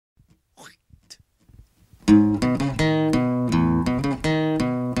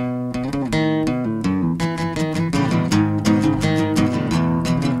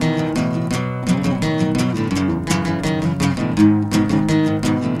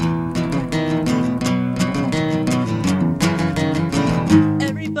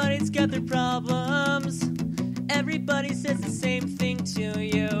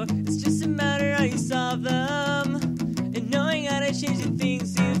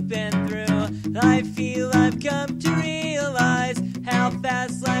I feel I've come to realize how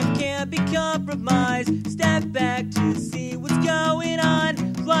fast life can be compromised. Step back to see what's going on.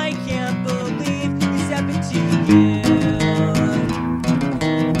 I can't believe this happened to you.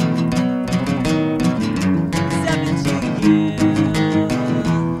 This happened to you.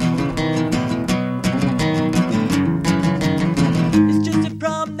 It's just a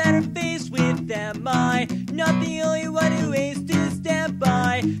problem that I'm faced with. Am I not the only one who hates to stand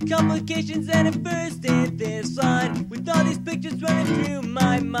by? Complications and a first in this line, with all these pictures running through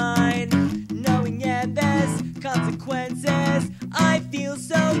my mind. Knowing and there's consequences, I feel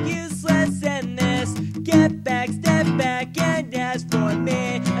so useless in this. Get back, step back and ask for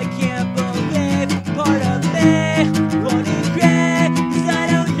me. I can't believe part of me won't regret, 'cause I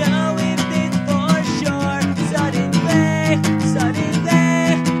don't know if it's for sure. Suddenly,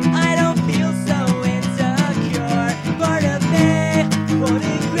 I don't feel so insecure. Part of me won't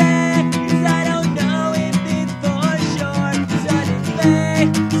regret, 'cause I don't know if it's for sure.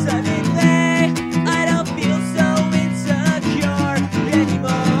 Suddenly, I don't feel so insecure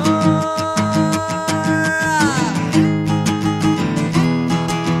anymore.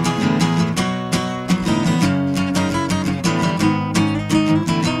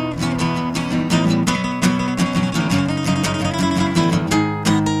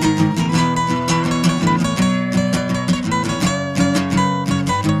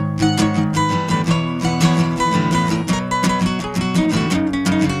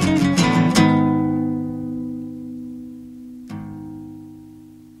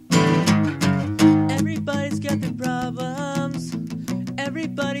 Everybody's got their problems.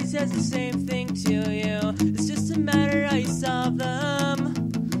 Everybody says the same thing to you. It's just a matter how you solve them.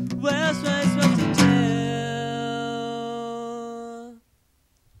 What else am I supposed to do?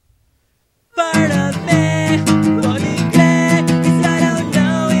 Part of me won't regret, 'cause I don't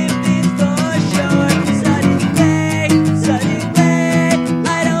know if it's for sure. Suddenly,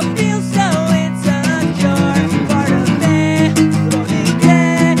 I don't feel so insecure. Part of me won't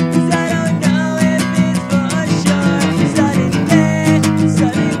regret, 'cause I don't know if it's for sure. Suddenly,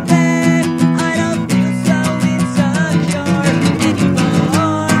 I don't feel so insecure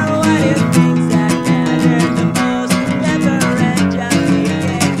anymore. Why do things that matter the most never end up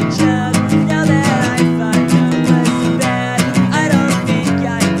being just? Now that I find out what's bad, I don't think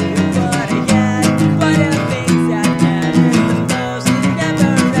I knew what I had. Why do things that matter the most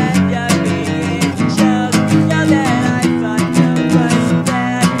never end up being just? Now that I find out what's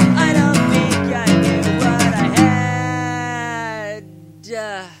bad, I don't think I knew what I had.